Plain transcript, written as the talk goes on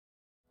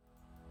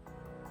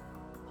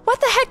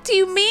the heck do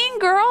you mean,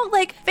 girl?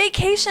 Like,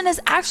 vacation is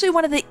actually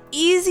one of the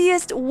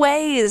easiest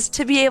ways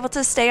to be able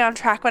to stay on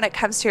track when it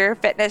comes to your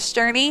fitness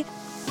journey.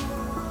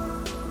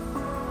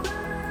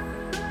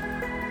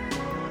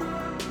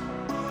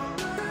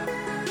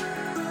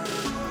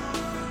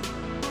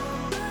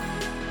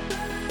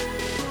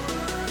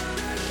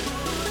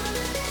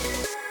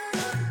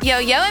 Yo,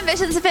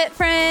 Ambitions Fit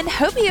friend.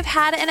 Hope you've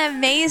had an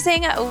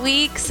amazing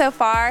week so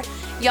far.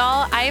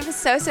 Y'all, I am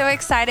so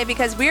excited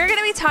because we're going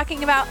to be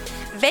talking about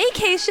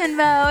vacation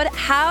mode,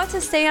 how to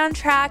stay on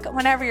track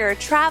whenever you're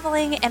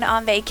traveling and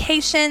on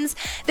vacations.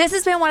 This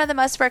has been one of the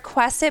most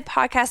requested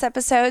podcast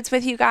episodes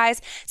with you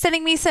guys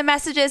sending me some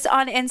messages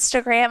on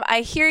Instagram.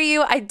 I hear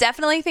you. I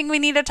definitely think we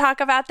need to talk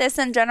about this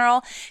in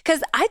general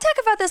because I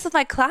talk about this with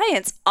my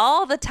clients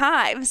all the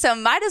time. So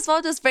might as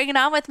well just bring it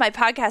on with my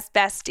podcast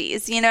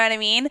besties. You know what I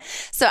mean?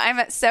 So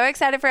I'm so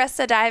excited for us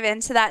to dive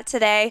into that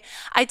today.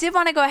 I did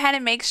want to go ahead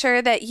and make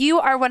sure that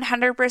you are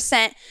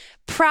 100%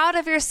 proud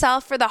of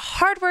yourself for the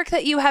hard work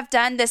that you have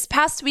done this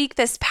past week,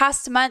 this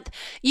past month.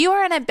 You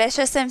are an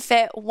ambitious and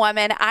fit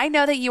woman. I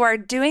know that you are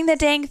doing the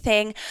dang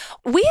thing.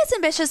 We as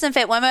ambitious and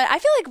fit women, I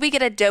feel like we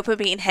get a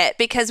dopamine hit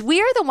because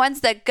we are the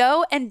ones that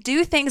go and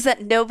do things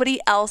that nobody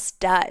else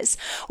does.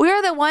 We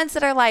are the ones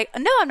that are like,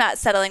 no, I'm not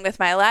settling with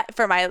my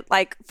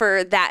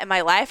for that in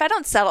my life. I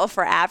don't settle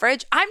for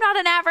average. I'm not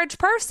an average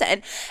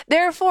person.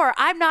 Therefore,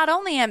 I'm not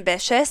only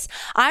ambitious,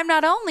 I'm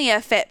not only a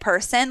fit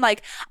person.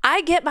 Like,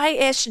 I get my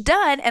ish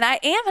done and I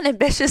am an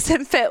ambitious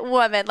and fit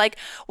woman. Like,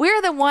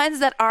 we're the ones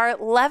that are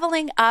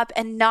leveling up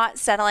and not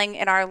settling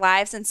in our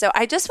lives. And so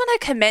I just want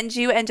to commend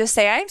you and just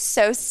say, I'm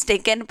so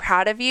stinking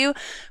proud of you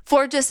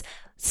for just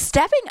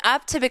stepping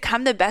up to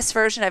become the best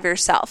version of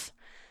yourself.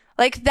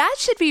 Like, that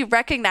should be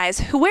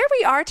recognized. Where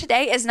we are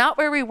today is not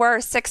where we were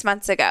 6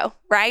 months ago,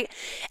 right?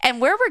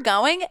 And where we're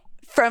going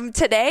from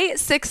today,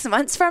 6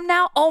 months from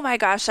now, oh my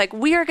gosh, like,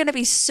 we are going to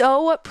be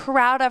so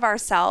proud of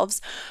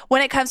ourselves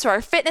when it comes to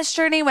our fitness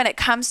journey, when it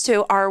comes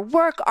to our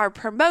work, our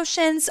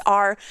promotions,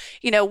 our,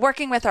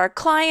 working with our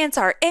clients,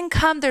 our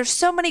income. There's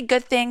so many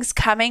good things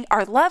coming,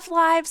 our love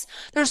lives.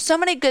 There's so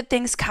many good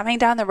things coming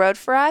down the road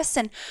for us.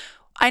 And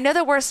I know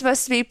that we're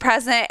supposed to be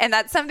present, and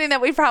that's something that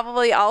we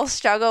probably all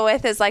struggle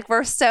with is like,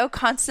 we're so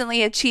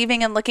constantly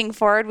achieving and looking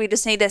forward. We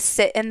just need to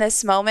sit in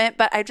this moment.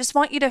 But I just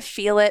want you to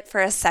feel it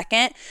for a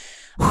second.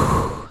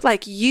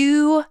 Like,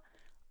 you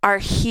are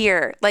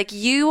here. Like,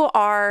 you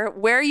are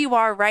where you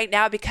are right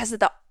now because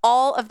of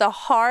all of the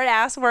hard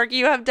ass work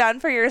you have done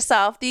for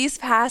yourself these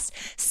past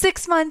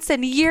 6 months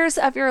and years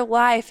of your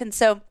life. And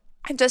so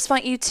I just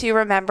want you to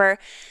remember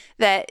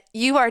that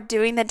you are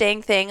doing the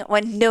dang thing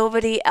when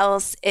nobody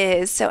else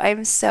is. So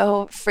I'm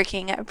so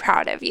freaking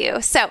proud of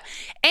you. So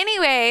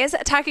anyways,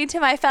 talking to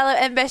my fellow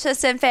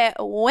ambitious and fit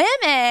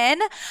women,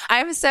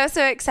 I'm so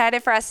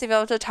excited for us to be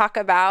able to talk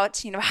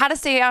about, how to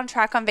stay on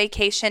track on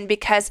vacation,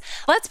 because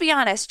let's be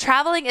honest,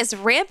 traveling is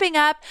ramping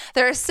up.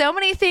 There are so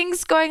many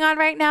things going on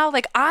right now.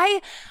 Like,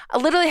 I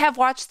literally have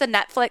watched the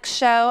Netflix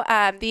show,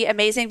 The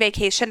Amazing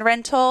Vacation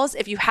Rentals.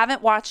 If you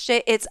haven't watched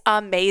it, it's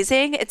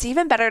amazing. It's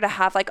even better to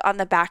have like on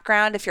the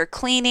background if you're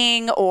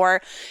cleaning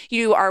or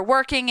you are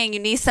working and you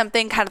need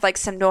something kind of like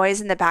some noise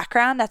in the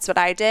background. That's what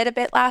I did a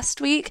bit last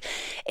week.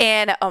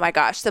 And oh my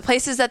gosh, the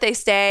places that they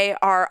stay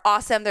are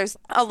awesome. There's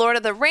a Lord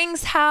of the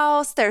Rings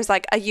house. There's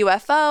like a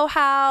UFO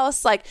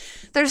house. Like,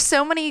 there's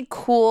so many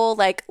cool,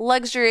 like,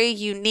 luxury,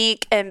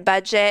 unique, and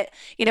budget,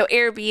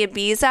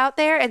 Airbnbs out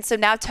there. And so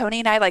now Tony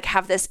and I like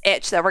have this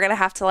itch that we're going to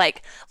have to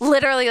like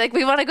literally, like,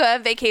 we want to go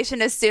on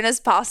vacation as soon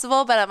as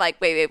possible. But I'm like,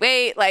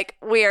 wait. Like,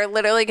 we are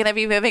literally going to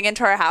be moving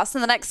into our house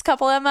in the next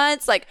couple of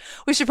months. Like,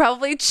 we should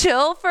probably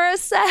chill for a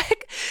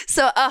sec.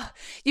 So,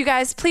 you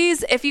guys,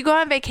 please, if you go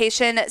on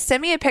vacation,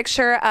 send me a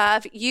picture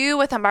of you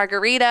with a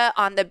margarita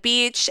on the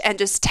beach and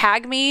just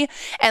tag me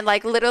and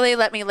like literally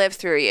let me live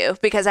through you,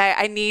 because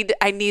I need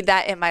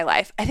that in my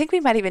life. I think we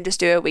might even just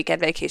do a weekend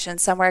vacation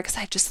somewhere because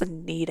I just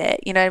need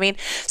it. You know what I mean?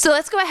 So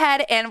let's go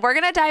ahead and we're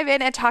going to dive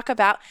in and talk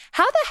about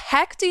how the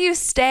heck do you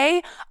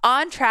stay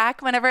on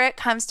track whenever it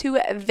comes to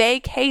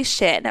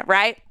vacation,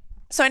 right?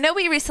 So I know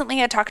we recently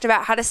had talked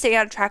about how to stay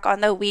on track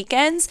on the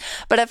weekends,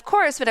 but of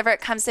course, whenever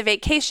it comes to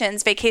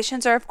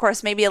vacations are of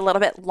course maybe a little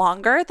bit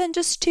longer than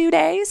just 2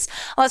 days,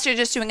 unless you're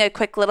just doing a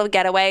quick little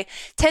getaway.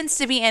 Tends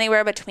to be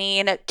anywhere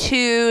between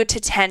 2 to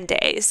 10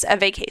 days of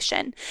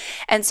vacation.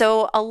 And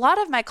so a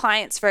lot of my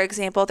clients, for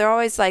example, they're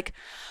always like,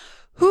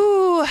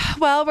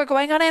 well, we're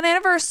going on an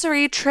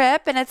anniversary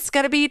trip and it's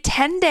going to be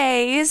 10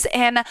 days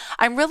and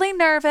I'm really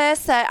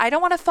nervous that I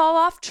don't want to fall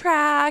off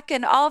track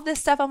and all of this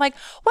stuff. I'm like,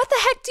 what the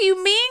heck do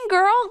you mean,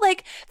 girl?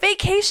 Like,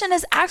 vacation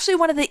is actually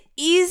one of the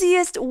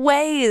easiest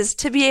ways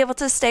to be able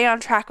to stay on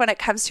track when it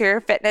comes to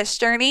your fitness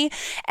journey.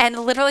 And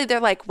literally they're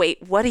like, wait,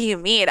 what do you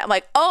mean? I'm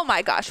like, oh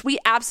my gosh, we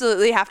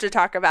absolutely have to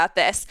talk about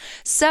this.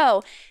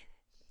 So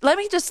let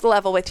me just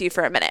level with you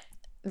for a minute.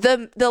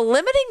 the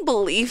limiting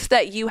belief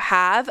that you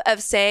have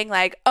of saying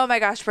like, oh my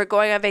gosh, we're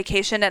going on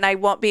vacation and I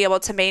won't be able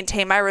to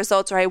maintain my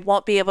results, or I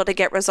won't be able to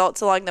get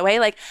results along the way.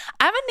 Like,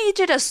 I'm gonna need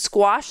you to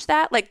squash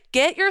that. Like,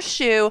 get your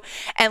shoe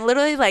and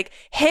literally like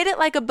hit it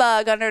like a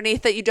bug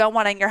underneath that you don't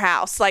want in your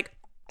house. Like,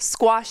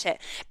 squash it,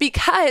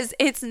 because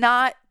it's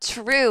not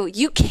true.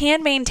 You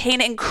can maintain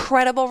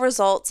incredible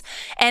results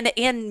and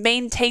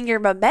maintain your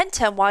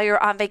momentum while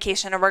you're on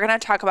vacation. And we're going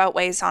to talk about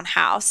ways on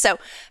how. So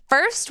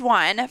first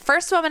one,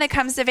 when it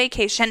comes to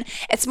vacation,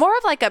 it's more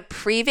of like a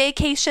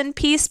pre-vacation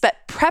piece,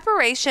 but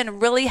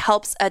preparation really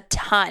helps a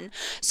ton.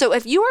 So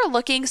if you are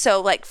looking,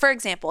 like, for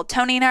example,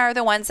 Tony and I are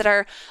the ones that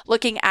are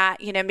looking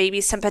at,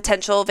 maybe some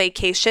potential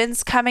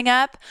vacations coming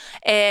up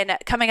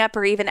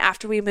or even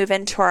after we move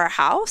into our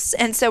house.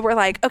 And so we're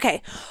like,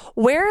 okay,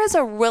 where is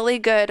a really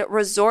good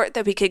resort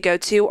that we could go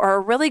to, or a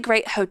really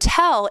great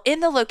hotel in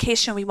the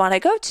location we want to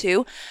go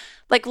to?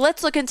 Like,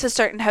 let's look into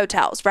certain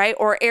hotels, right?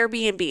 Or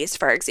Airbnbs,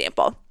 for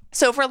example.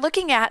 So if we're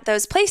looking at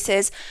those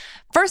places,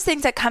 first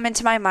things that come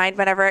into my mind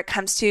whenever it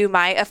comes to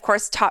my, of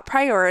course, top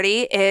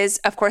priority is,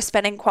 of course,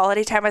 spending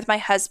quality time with my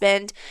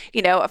husband.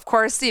 Of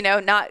course,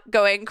 not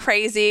going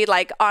crazy,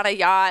 like on a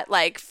yacht,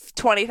 like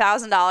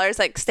 $20,000,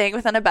 like staying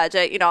within a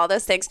budget, all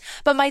those things.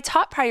 But my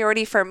top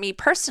priority for me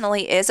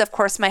personally is, of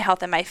course, my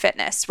health and my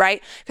fitness,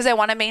 right? Because I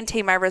want to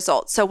maintain my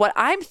results. So what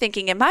I'm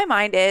thinking in my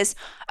mind is,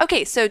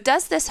 okay, so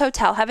does this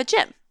hotel have a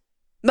gym?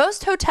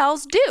 Most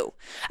hotels do,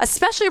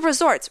 especially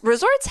resorts.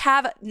 Resorts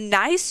have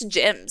nice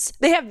gyms.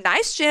 They have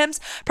nice gyms,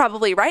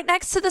 probably right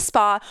next to the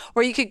spa,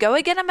 where you could go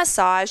and get a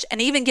massage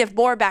and even give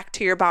more back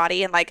to your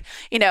body and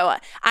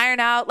iron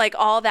out like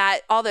all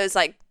those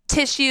like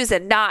tissues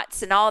and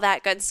knots and all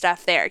that good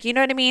stuff there. You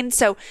know what I mean?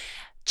 So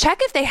check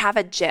if they have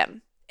a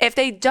gym. If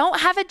they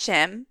don't have a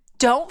gym,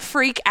 don't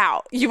freak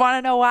out. You want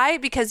to know why?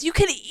 Because you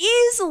can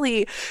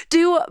easily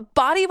do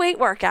body weight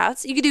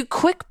workouts. You could do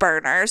quick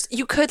burners.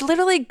 You could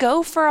literally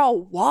go for a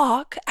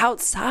walk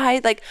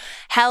outside. Like,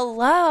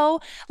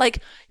 hello.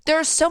 Like, there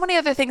are so many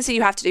other things that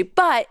you have to do.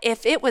 But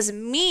if it was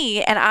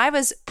me and I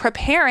was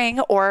preparing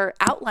or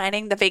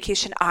outlining the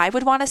vacation I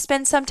would want to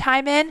spend some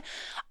time in,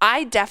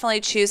 I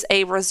definitely choose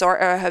a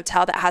resort or a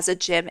hotel that has a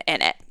gym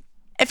in it.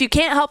 If you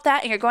can't help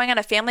that and you're going on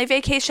a family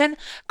vacation,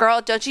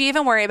 girl, don't you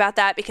even worry about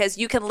that, because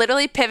you can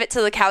literally pivot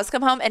till the cows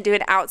come home and do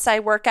an outside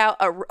workout,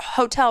 a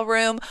hotel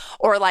room,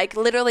 or like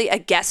literally a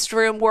guest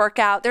room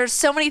workout. There's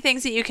so many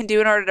things that you can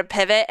do in order to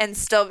pivot and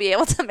still be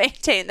able to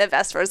maintain the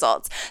best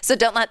results. So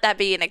don't let that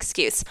be an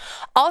excuse.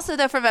 Also,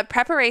 though, from a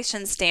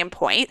preparation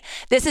standpoint,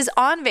 this is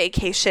on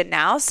vacation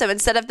now. So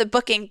instead of the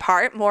booking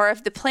part, more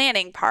of the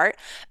planning part,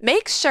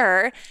 make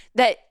sure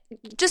that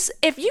just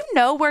if you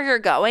know where you're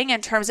going in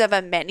terms of a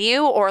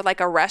menu or like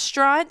a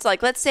restaurant,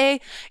 like let's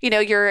say,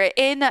 you're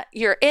in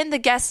the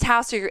guest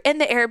house or you're in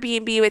the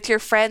Airbnb with your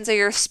friends or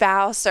your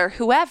spouse or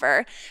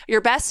whoever,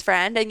 your best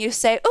friend, and you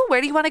say, oh,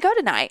 where do you want to go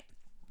tonight?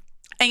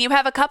 And you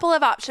have a couple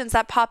of options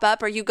that pop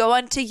up, or you go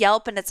onto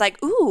Yelp and it's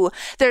like, ooh,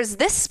 there's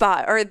this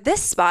spot or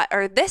this spot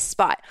or this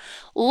spot.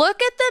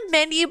 Look at the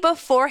menu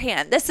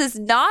beforehand. This is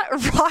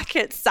not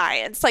rocket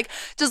science. Like,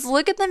 just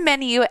look at the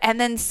menu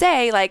and then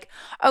say like,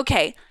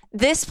 okay,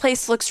 this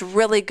place looks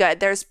really good.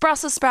 There's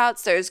Brussels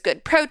sprouts, there's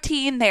good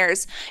protein,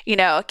 there's,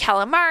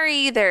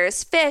 calamari,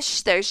 there's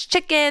fish, there's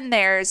chicken,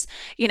 there's,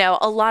 there's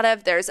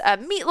a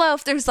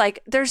meatloaf,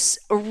 there's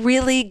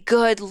really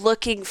good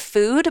looking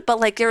food, but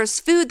like there's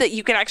food that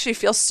you can actually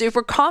feel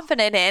super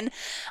confident in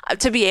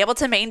to be able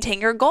to maintain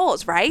your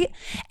goals, right?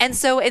 And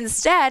so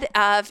instead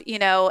of,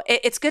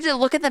 it's good to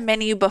look at the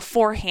menu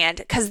beforehand,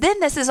 because then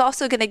this is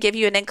also going to give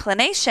you an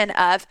inclination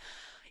of,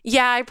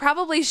 yeah, I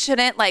probably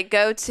shouldn't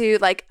go to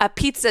a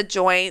pizza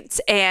joint,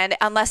 and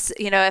unless,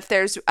 if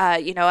there's,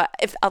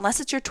 unless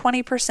it's your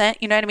 20%,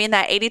 you know what I mean?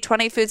 That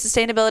 80-20 food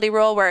sustainability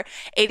rule where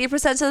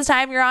 80% of the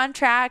time you're on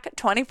track,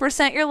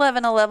 20% you're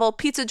living a level.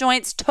 Pizza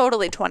joints,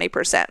 totally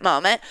 20%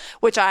 moment,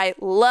 which I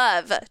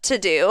love to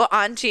do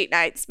on cheat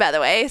nights, by the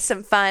way,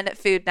 some fun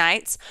food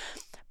nights.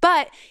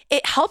 But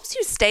it helps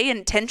you stay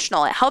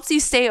intentional. It helps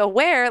you stay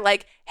aware,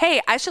 hey,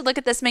 I should look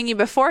at this menu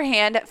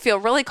beforehand, feel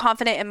really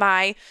confident in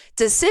my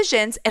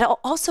decisions.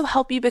 It'll also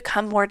help you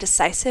become more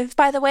decisive,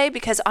 by the way,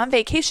 because on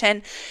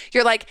vacation,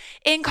 you're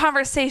in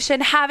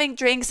conversation, having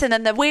drinks, and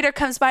then the waiter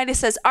comes by and he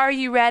says, are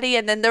you ready?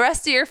 And then the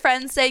rest of your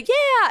friends say,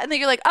 yeah. And then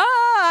you're like,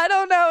 I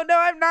don't know. No,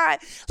 I'm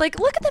not.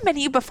 Look at the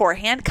menu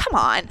beforehand. Come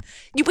on.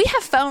 We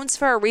have phones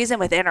for a reason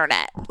with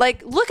internet.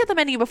 Look at the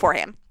menu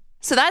beforehand.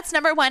 So that's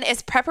number one,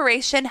 is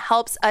preparation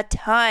helps a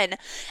ton.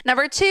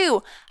 Number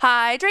two,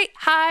 hydrate.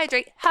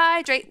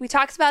 We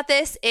talked about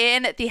this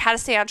in the How to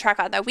Stay on Track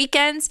on the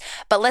Weekends,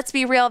 but let's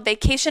be real,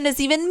 vacation is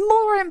even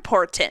more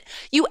important.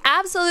 You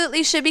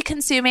absolutely should be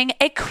consuming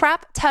a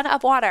crap ton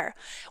of water.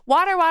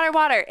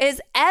 Water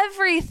is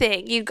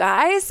everything, you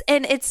guys.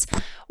 And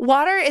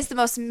water is the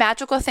most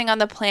magical thing on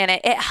the planet.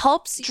 It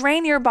helps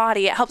drain your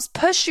body. It helps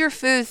push your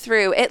food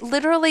through.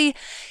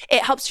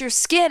 It helps your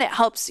skin. It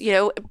helps,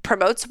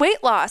 promotes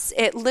weight loss.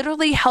 plus it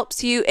literally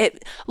helps you,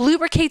 it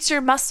lubricates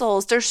your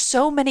muscles. There's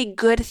so many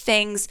good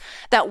things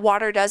that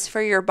water does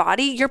for your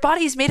body. Your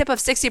body is made up of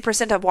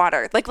 60% of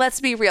water. Like,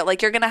 let's be real.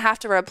 Like, you're going to have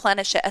to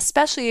replenish it,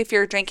 especially if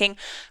you're drinking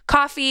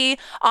coffee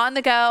on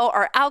the go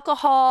or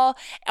alcohol,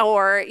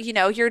 or,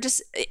 you're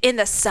just in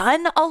the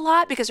sun a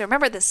lot, because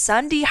remember, the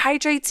sun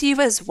dehydrates you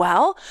as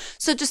well.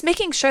 So just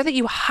making sure that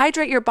you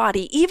hydrate your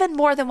body even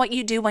more than what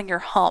you do when you're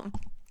home.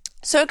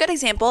 So a good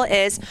example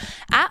is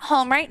at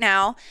home right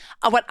now,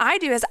 what I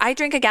do is I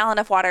drink a gallon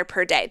of water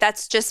per day.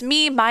 That's just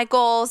me, my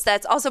goals.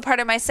 That's also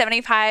part of my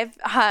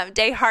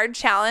 75-day hard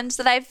challenge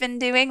that I've been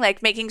doing,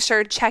 like making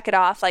sure, check it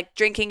off, like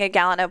drinking a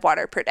gallon of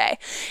water per day.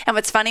 And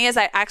what's funny is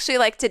I actually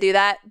like to do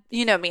that.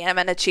 You know me, I'm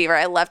an achiever.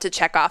 I love to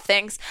check off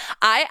things.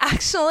 I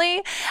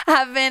actually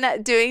have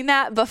been doing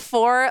that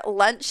before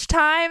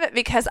lunchtime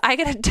because I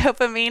get a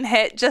dopamine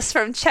hit just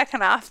from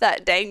checking off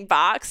that dang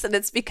box. And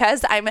it's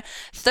because I'm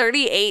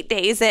 38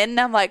 days in. And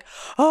I'm like,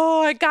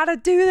 oh, I gotta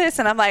do this.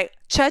 And I'm like,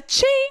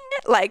 cha-ching,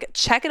 like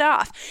check it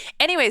off.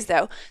 Anyways,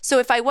 though, so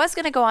if I was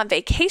going to go on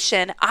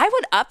vacation, I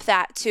would up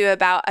that to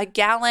about a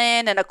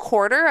gallon and a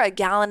quarter, a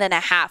gallon and a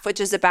half, which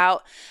is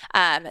about,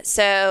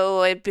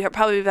 so it'd be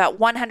probably about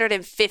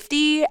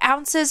 150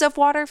 ounces of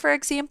water, for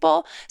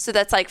example. So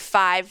that's like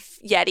 5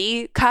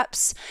 Yeti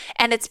cups.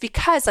 And it's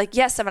because, like,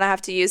 yes, I'm going to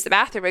have to use the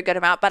bathroom a good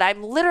amount, but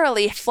I'm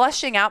literally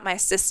flushing out my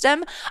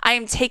system. I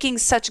am taking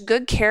such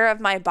good care of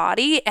my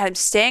body, and I'm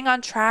staying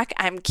on track.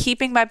 I'm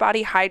keeping my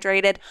body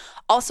hydrated.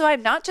 Also,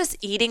 I'm not just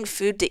eating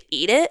food to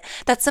eat it.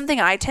 That's something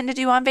I tend to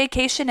do on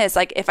vacation, is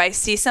like, if I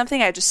see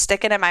something, I just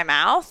stick it in my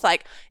mouth.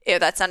 Like, ew,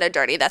 that sounded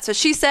dirty. That's what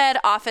she said.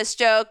 Office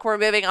joke. We're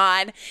moving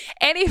on.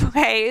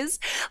 Anyways,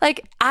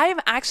 like, I'm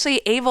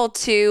actually able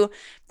to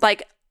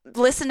like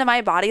listen to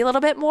my body a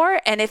little bit more.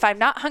 And if I'm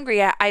not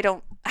hungry, I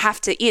don't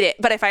have to eat it.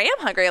 But if I am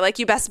hungry, like,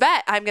 you best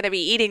bet I'm going to be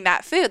eating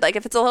that food. Like,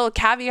 if it's a little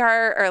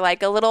caviar or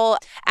like a little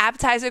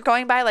appetizer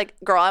going by, like,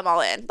 girl, I'm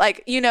all in.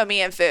 Like, you know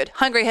me and food.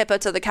 Hungry hippo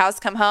till the cows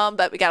come home,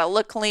 but we got to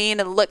look clean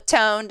and look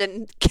toned,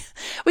 and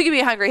we can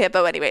be a hungry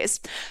hippo anyways.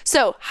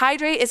 So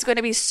hydrate is going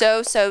to be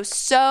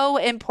so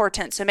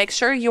important. So make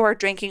sure you are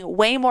drinking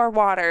way more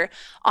water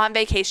on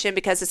vacation,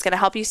 because it's going to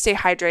help you stay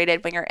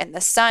hydrated when you're in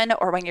the sun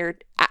or when you're,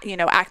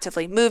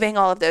 actively moving,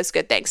 all of those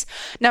good things.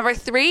 Number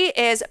 3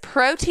 is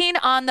protein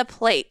on the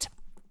plate.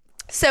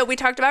 So we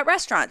talked about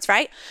restaurants,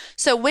 right?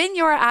 So when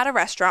you're at a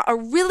restaurant, a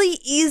really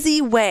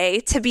easy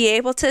way to be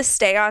able to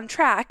stay on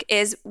track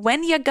is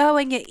when you go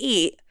and you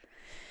eat,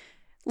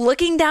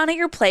 looking down at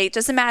your plate.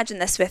 Just imagine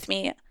this with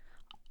me.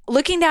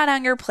 Looking down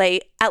on your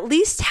plate, at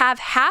least have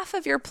half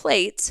of your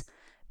plate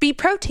be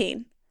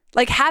protein.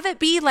 Like, have it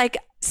be like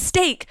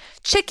steak,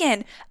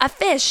 chicken, a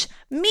fish,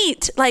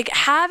 meat. Like,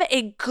 have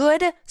a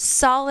good,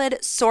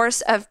 solid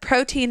source of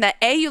protein that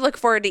A, you look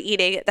forward to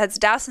eating, that's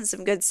doused in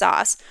some good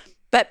sauce,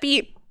 but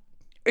B,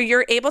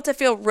 you're able to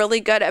feel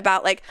really good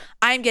about, like,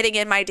 I'm getting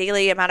in my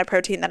daily amount of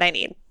protein that I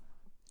need.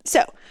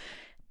 So,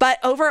 but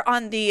over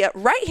on the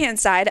right-hand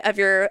side of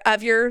your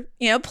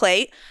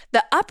plate,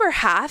 the upper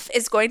half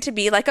is going to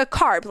be like a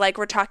carb, like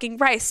we're talking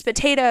rice,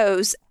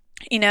 potatoes,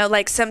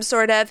 like some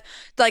sort of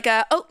like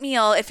a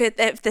oatmeal,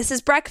 if this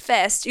is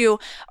breakfast,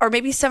 or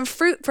maybe some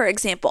fruit, for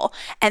example.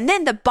 And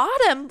then the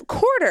bottom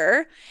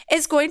quarter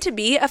is going to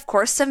be, of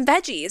course, some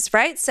veggies,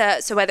 right?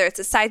 So whether it's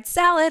a side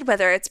salad,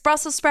 whether it's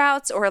Brussels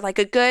sprouts, or like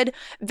a good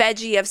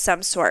veggie of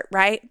some sort,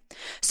 right?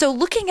 So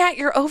looking at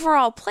your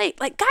overall plate,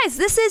 like, guys,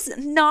 this is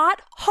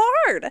not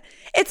hard.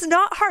 It's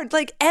not hard.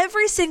 Like,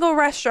 every single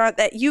restaurant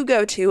that you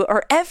go to,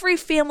 or every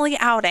family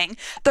outing,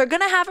 they're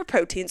going to have a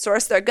protein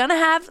source. They're going to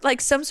have like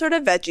some sort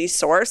of veggie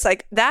source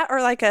like that,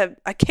 or like a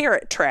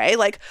carrot tray.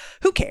 Like,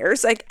 who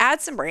cares? Like,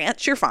 add some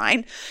ranch, you're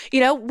fine,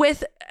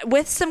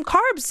 with some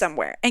carbs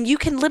somewhere. And you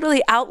can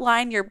literally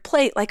outline your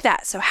plate like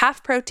that. So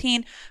half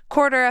protein,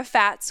 quarter of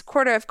fats,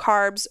 quarter of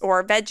carbs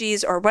or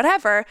veggies or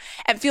whatever,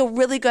 and feel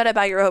really good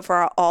about your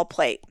overall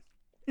plate.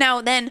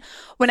 Now, then,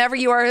 whenever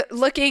you are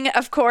looking,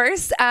 of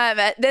course,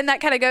 then that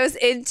kind of goes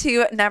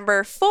into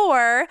number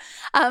 4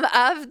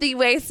 of the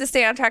ways to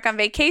stay on track on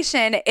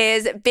vacation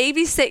is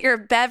babysit your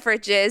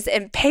beverages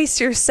and pace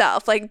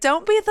yourself. Like,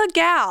 don't be the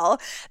gal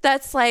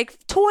that's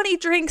like 20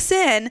 drinks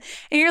in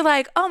and you're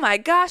like, oh my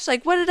gosh,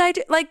 like, what did I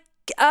do? Like,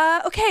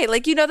 okay,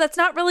 like, that's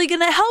not really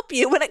going to help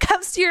you when it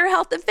comes to your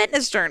health and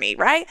fitness journey,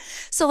 right?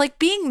 So, like,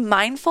 being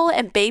mindful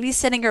and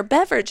babysitting your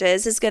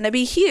beverages is going to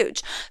be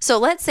huge. So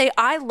let's say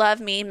I love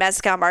me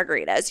mezcal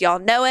margaritas. Y'all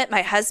know it.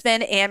 My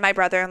husband and my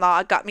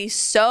brother-in-law got me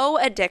so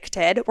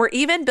addicted. We're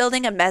even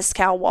building a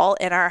mezcal wall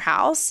in our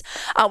house,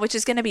 which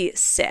is going to be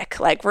sick.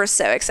 Like, we're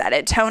so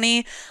excited.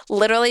 Tony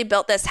literally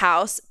built this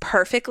house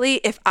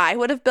perfectly. If I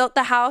would have built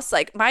the house,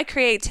 like, my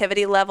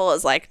creativity level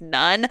is like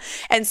none.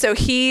 And so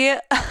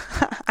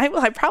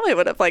I probably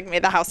would have like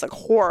made the house look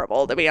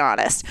horrible, to be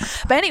honest.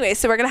 But anyway,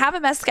 so we're going to have a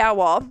mezcal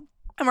wall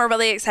and we're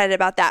really excited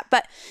about that.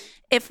 But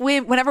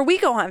whenever we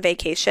go on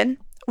vacation,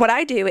 what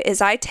I do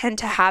is I tend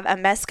to have a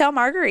mezcal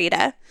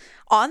margarita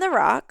on the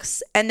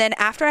rocks. And then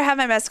after I have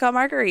my mezcal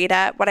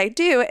margarita, what I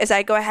do is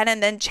I go ahead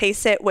and then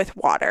chase it with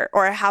water,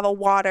 or I have a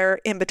water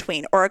in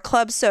between, or a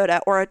club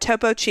soda, or a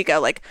Topo Chico.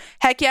 Like,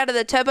 heck yeah, to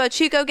the Topo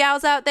Chico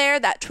gals out there,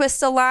 that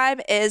twist of lime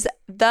is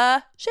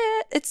the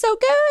shit. It's so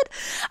good.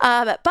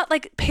 But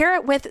like pair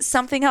it with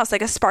something else,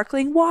 like a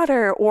sparkling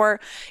water, or,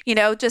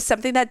 just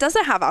something that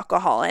doesn't have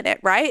alcohol in it,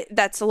 right?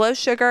 That's low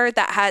sugar,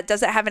 that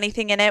doesn't have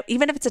anything in it,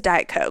 even if it's a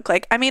Diet Coke.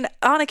 Like, I mean,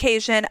 on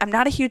occasion, I'm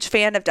not a huge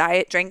fan of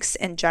diet drinks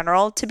in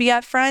general, to be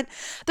upfront.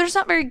 They're just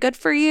not very good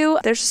for you.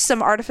 There's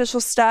some artificial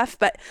stuff,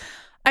 but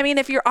I mean,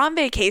 if you're on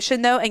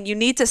vacation though, and you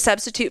need to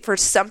substitute for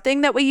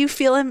something that way you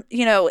feel,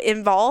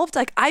 involved,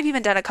 like I've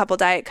even done a couple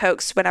Diet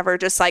Cokes whenever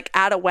just like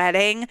at a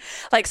wedding,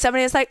 like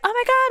somebody is like, oh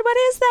my God, what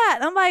is that?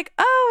 And I'm like,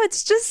 oh,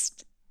 it's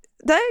just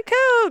Diet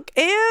Coke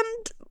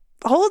and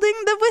holding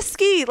the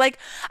whiskey. Like,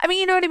 I mean,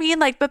 you know what I mean?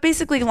 Like, but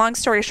basically, long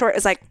story short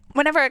is like,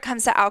 whenever it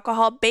comes to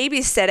alcohol,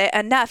 babysit it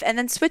enough and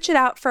then switch it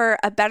out for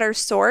a better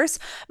source.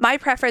 My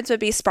preference would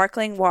be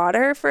sparkling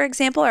water, for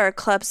example, or a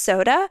club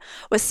soda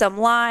with some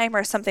lime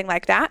or something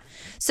like that.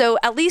 So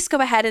at least go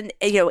ahead and,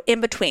 in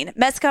between,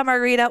 mezcal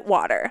margarita,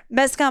 water,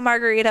 mezcal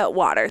margarita,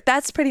 water.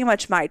 That's pretty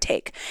much my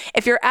take.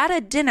 If you're at a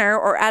dinner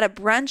or at a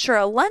brunch or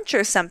a lunch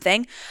or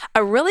something,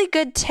 a really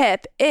good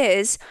tip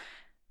is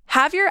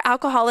have your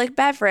alcoholic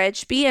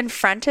beverage be in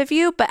front of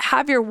you, but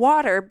have your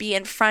water be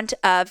in front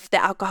of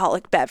the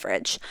alcoholic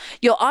beverage.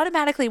 You'll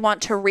automatically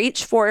want to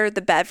reach for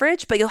the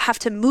beverage, but you'll have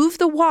to move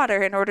the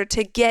water in order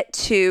to get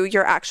to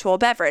your actual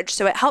beverage.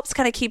 So it helps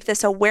kind of keep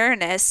this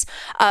awareness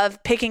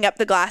of picking up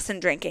the glass and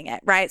drinking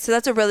it, right? So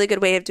that's a really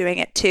good way of doing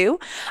it too.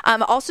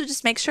 Also,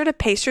 just make sure to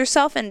pace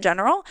yourself in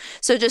general.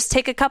 So just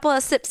take a couple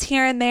of sips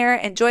here and there,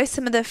 enjoy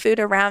some of the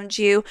food around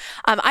you.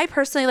 I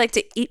personally like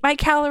to eat my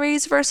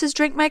calories versus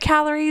drink my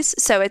calories.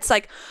 So it's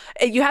like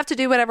you have to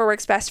do whatever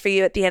works best for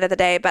you at the end of the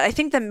day. But I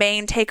think the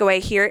main takeaway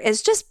here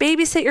is just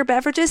babysit your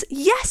beverages.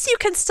 Yes, you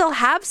can still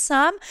have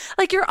some.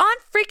 Like, you're on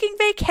freaking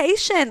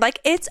vacation. Like,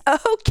 it's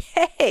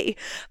okay.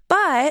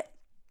 But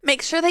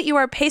make sure that you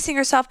are pacing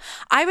yourself.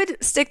 I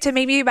would stick to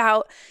maybe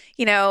about,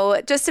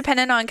 just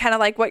depending on kind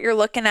of like what you're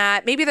looking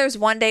at. Maybe there's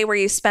one day where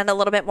you spend a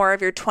little bit more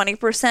of your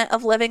 20%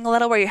 of living a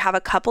little, where you have a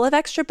couple of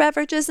extra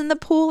beverages in the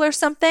pool or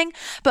something,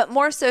 but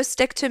more so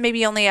stick to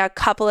maybe only a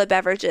couple of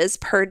beverages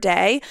per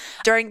day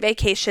during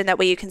vacation. That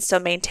way you can still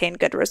maintain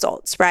good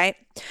results, right?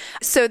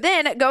 So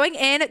then going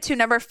into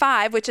number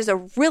 5, which is a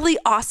really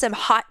awesome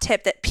hot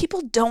tip that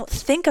people don't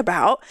think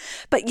about,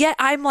 but yet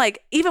I'm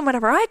like, even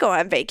whenever I go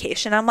on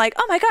vacation, I'm like,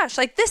 oh my gosh,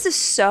 like this is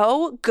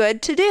so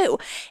good to do.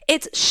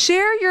 It's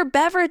share your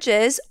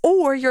beverages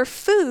or your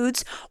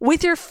foods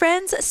with your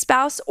friends,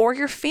 spouse, or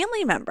your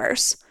family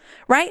members.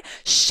 Right?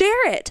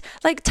 Share it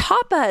like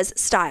tapas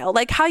style,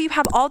 like how you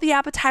have all the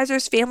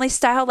appetizers family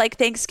style, like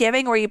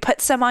Thanksgiving, where you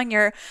put some on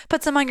your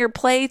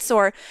plates,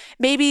 or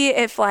maybe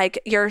if like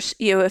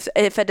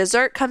if a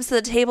dessert comes to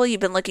the table you've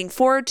been looking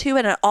forward to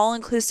in an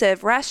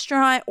all-inclusive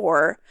restaurant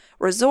or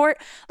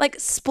resort, like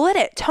split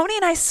it. Tony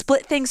and I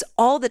split things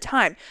all the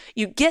time.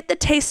 You get the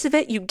taste of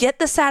it, you get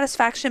the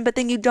satisfaction, but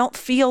then you don't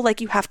feel like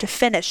you have to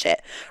finish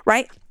it,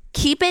 right?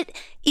 Keep it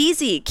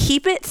easy,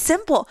 keep it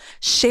simple,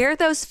 share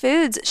those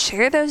foods,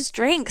 share those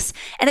drinks,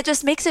 and it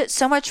just makes it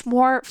so much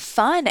more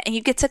fun, and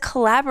you get to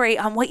collaborate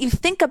on what you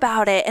think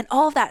about it and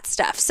all of that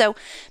stuff. So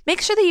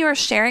make sure that you are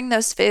sharing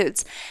those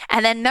foods.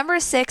 And then number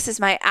 6 is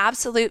my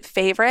absolute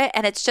favorite,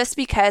 and it's just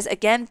because,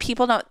 again,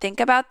 people don't think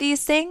about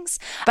these things,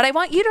 but I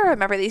want you to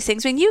remember these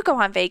things when you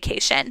go on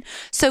vacation.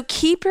 So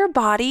keep your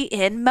body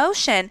in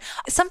motion.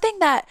 Something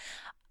that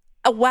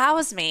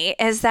wows me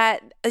is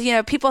that,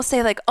 people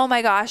say like, oh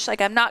my gosh,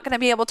 like I'm not going to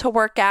be able to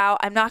work out.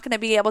 I'm not going to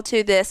be able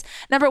to this.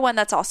 Number 1,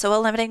 that's also a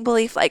limiting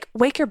belief. Like,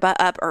 wake your butt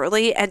up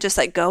early and just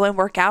like go and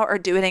work out, or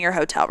do it in your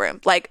hotel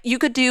room. Like, you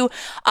could do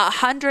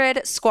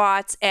 100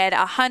 squats and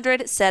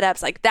 100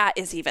 sit-ups. Like, that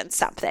is even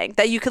something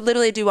that you could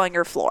literally do on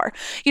your floor.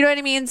 You know what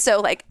I mean?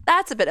 So like,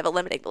 that's a bit of a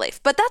limiting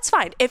belief, but that's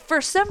fine. If for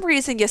some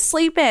reason you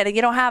sleep in and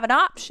you don't have an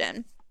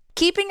option,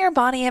 keeping your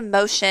body in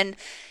motion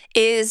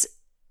is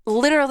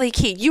literally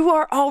key. You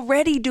are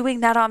already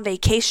doing that on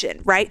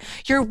vacation, right?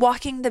 You're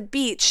walking the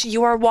beach,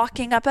 you are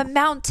walking up a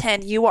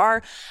mountain, you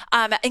are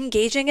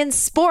engaging in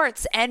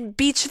sports and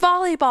beach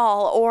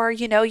volleyball, or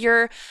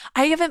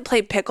I haven't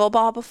played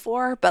pickleball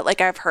before, but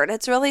like I've heard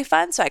it's really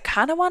fun, so I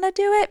kind of want to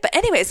do it. But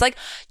anyways, like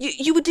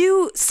you would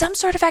do some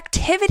sort of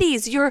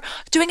activities, you're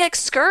doing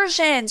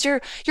excursions,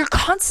 you're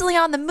constantly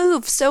on the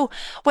move. So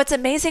what's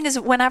amazing is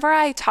whenever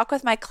I talk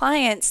with my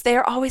clients,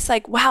 they're always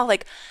like, wow,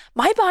 like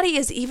my body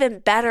is even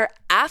better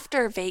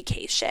after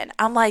vacation.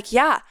 I'm like,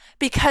 yeah,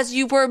 because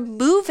you were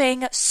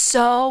moving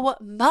so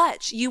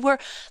much. You were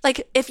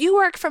like, if you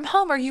work from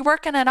home or you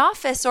work in an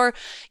office, or,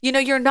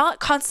 you're not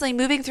constantly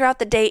moving throughout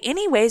the day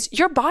anyways,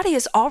 your body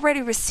is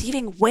already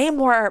receiving way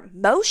more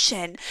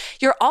motion.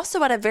 You're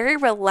also at a very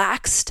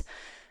relaxed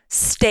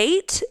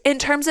state in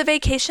terms of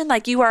vacation.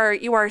 Like you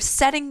are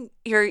setting,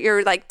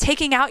 you're like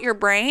taking out your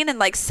brain and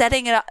like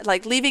setting it up,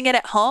 like leaving it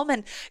at home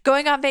and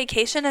going on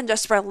vacation and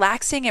just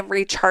relaxing and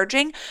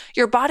recharging.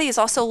 Your body is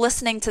also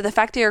listening to the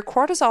fact that your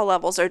cortisol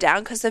levels are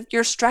down because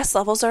your stress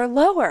levels are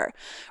lower,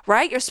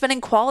 right? You're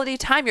spending quality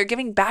time. You're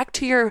giving back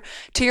to your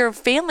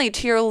family,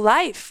 to your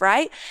life,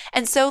 right?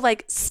 And so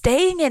like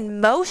staying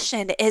in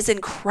motion is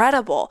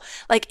incredible.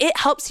 Like it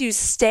helps you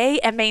stay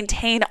and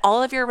maintain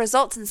all of your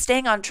results and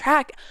staying on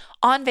track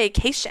on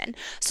vacation.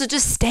 So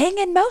just staying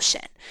in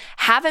motion.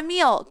 Have a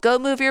meal, go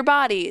move your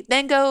body,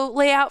 then go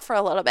lay out for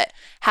a little bit.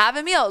 Have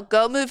a meal,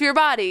 go move your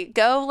body,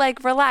 go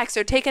like relax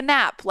or take a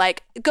nap,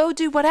 like go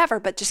do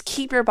whatever, but just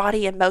keep your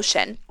body in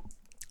motion.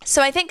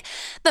 So I think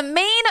the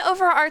main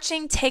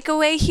overarching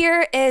takeaway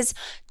here is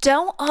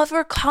don't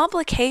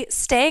overcomplicate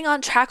staying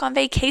on track on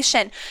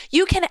vacation.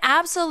 You can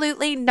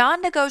absolutely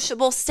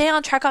non-negotiable stay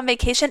on track on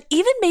vacation,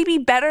 even maybe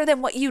better than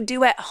what you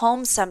do at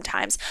home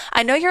sometimes.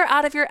 I know you're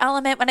out of your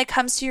element when it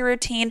comes to your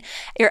routine.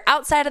 You're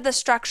outside of the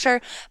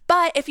structure,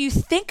 but if you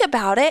think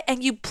about it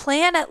and you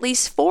plan at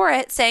least for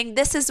it, saying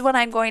this is what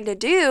I'm going to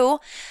do,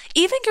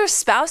 even your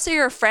spouse or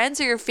your friends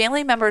or your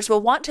family members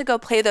will want to go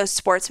play those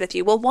sports with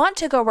you, will want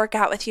to go work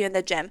out with you in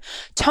the gym.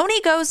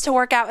 Tony goes to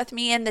work out with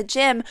me in the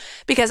gym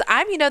because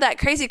I'm, that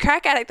crazy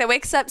crack addict that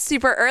wakes up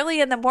super early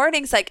in the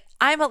mornings. Like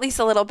I'm at least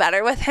a little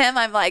better with him.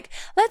 I'm like,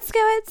 let's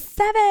go at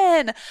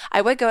 7.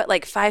 I would go at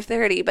like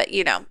 5:30, but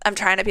I'm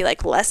trying to be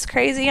like less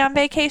crazy on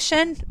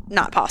vacation.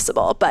 Not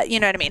possible, but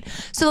you know what I mean?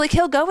 So like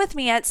he'll go with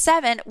me at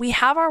 7. We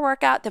have our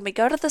workout, then we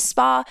go to the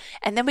spa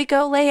and then we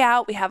go lay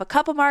out. We have a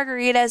couple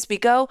margaritas. We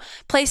go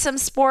play some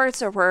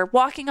sports or we're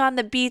walking on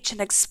the beach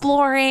and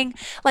exploring.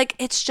 Like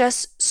it's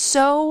just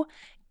so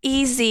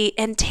easy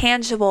and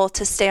tangible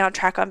to stay on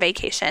track on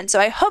vacation. So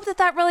I hope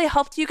that really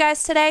helped you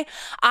guys today.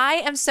 I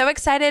am so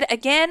excited.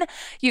 Again,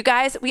 you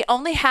guys, we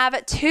only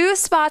have 2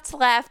 spots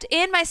left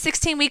in my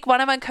 16-week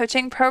one-on-one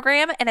coaching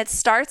program, and it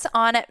starts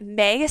on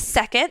May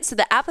 2nd. So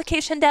the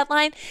application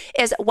deadline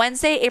is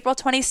Wednesday, April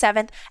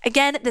 27th.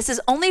 Again, this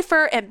is only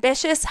for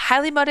ambitious,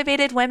 highly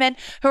motivated women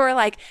who are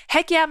like,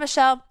 heck yeah,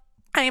 Michelle,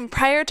 I am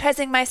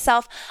prioritizing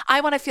myself.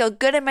 I want to feel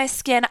good in my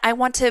skin. I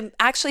want to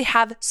actually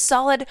have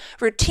solid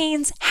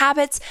routines,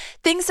 habits,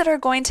 things that are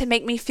going to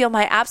make me feel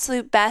my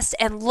absolute best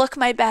and look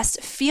my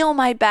best, feel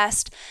my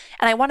best.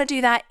 And I want to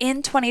do that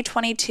in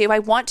 2022. I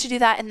want to do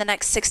that in the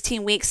next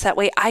 16 weeks. That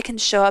way I can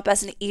show up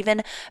as an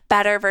even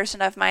better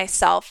version of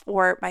myself,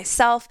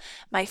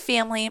 my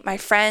family, my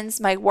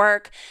friends, my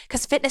work,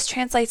 because fitness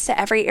translates to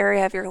every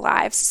area of your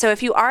lives. So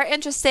if you are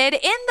interested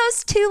in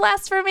those 2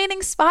 last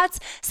remaining spots,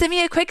 send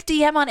me a quick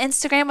DM on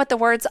Instagram with the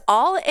words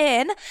all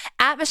in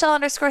at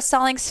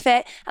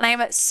Michelle_StallingsFit.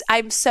 And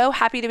I'm so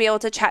happy to be able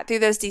to chat through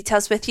those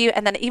details with you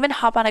and then even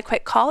hop on a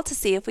quick call to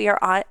see if we are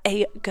on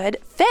a good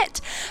fit.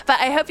 But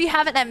I hope you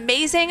have an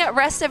amazing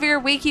rest of your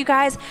week, you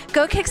guys.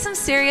 Go kick some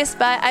serious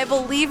butt. I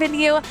believe in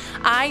you.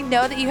 I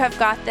know that you have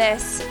got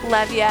this.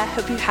 Love ya.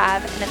 Hope you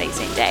have an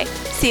amazing day.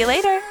 See you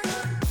later.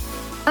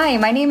 Hi,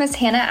 my name is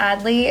Hannah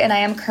Adley, and I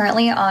am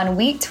currently on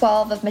week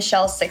 12 of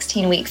Michelle's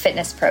 16-week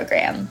fitness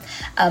program.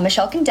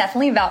 Michelle can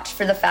definitely vouch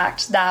for the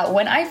fact that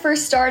when I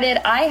first started,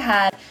 I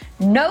had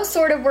no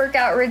sort of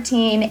workout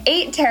routine,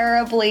 ate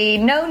terribly,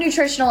 no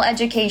nutritional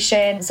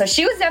education. So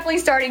she was definitely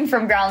starting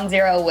from ground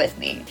zero with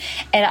me.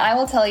 And I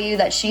will tell you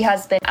that she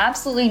has been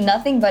absolutely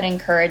nothing but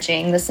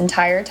encouraging this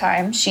entire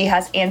time. She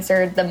has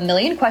answered the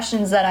million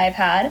questions that I've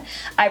had.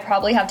 I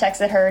probably have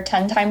texted her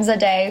 10 times a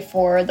day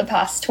for the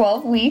past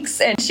 12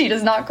 weeks, and she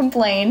does not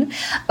complain.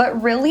 But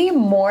really,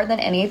 more than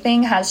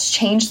anything, has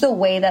changed the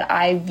way that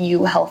I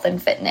view health and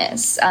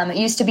fitness. It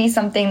used to be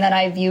something that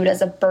I viewed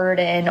as a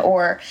burden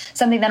or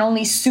something that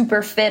only super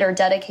fit or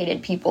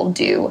dedicated people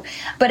do.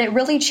 But it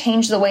really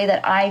changed the way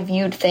that I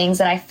viewed things,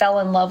 and I fell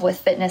in love with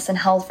fitness and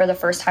health for the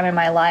first time in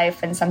my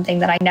life, and something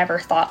that I never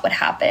thought would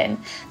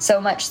happen. So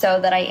much so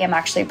that I am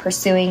actually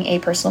pursuing a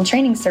personal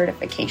training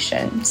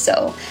certification.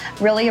 So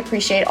really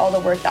appreciate all the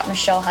work that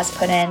Michelle has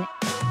put in.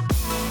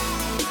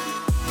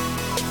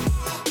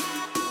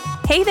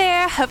 Hey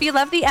there, hope you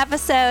loved the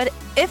episode.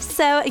 If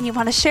so, and you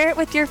want to share it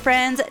with your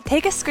friends,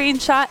 take a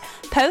screenshot,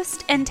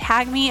 post, and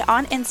tag me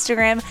on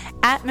Instagram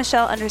at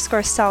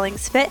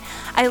Michelle_StallingsFit.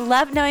 I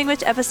love knowing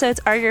which episodes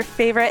are your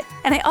favorite.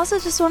 And I also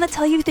just want to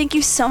tell you thank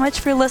you so much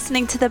for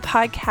listening to the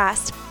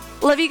podcast.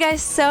 Love you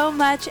guys so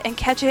much, and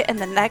catch you in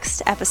the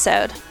next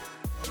episode.